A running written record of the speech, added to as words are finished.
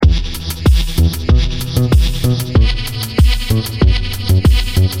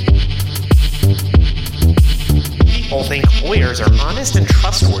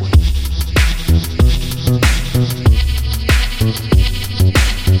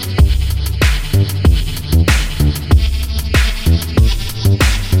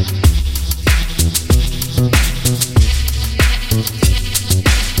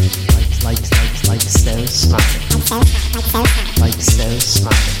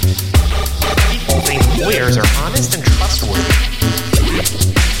lawyers are honest and trustworthy.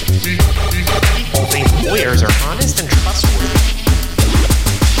 People think lawyers are honest and trustworthy.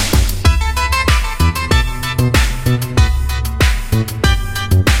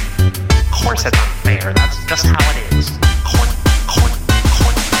 Of course it's unfair, that's just how it is. Court.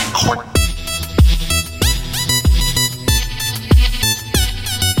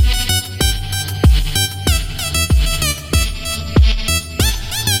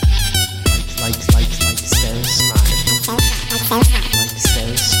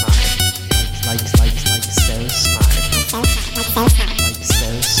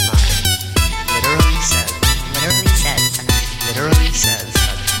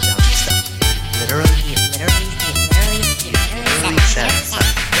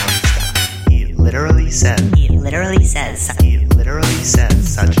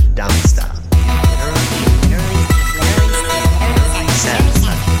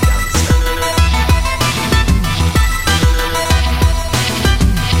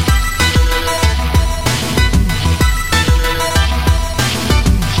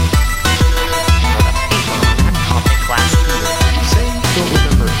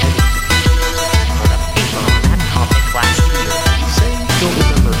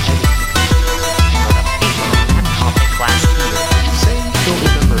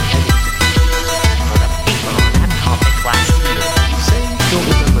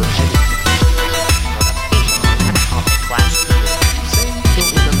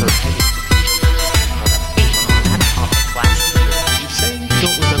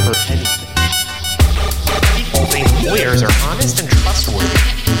 Lawyers are honest and trustworthy.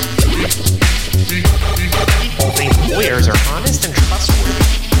 People think lawyers are honest and trustworthy.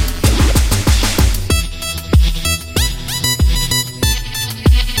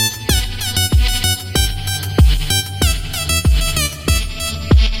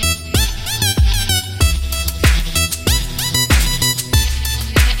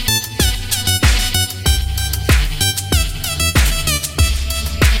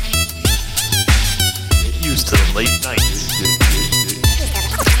 Late nights. Get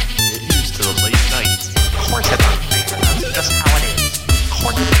used to the late nights. Of course it's unfair, that's just how it is.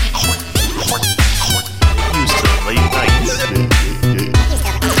 Court. Get used to the late nights.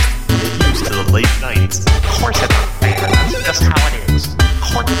 Get used to the late nights. Of course it's unfair, that's just how it is.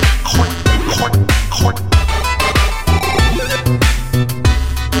 Court.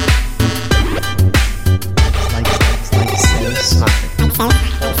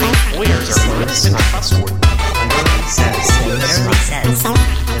 Lawyers are honest and trustworthy.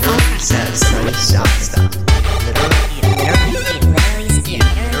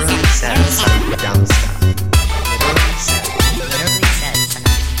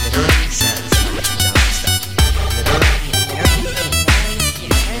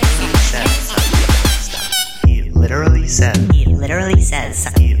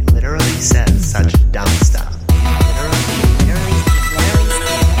 He literally says.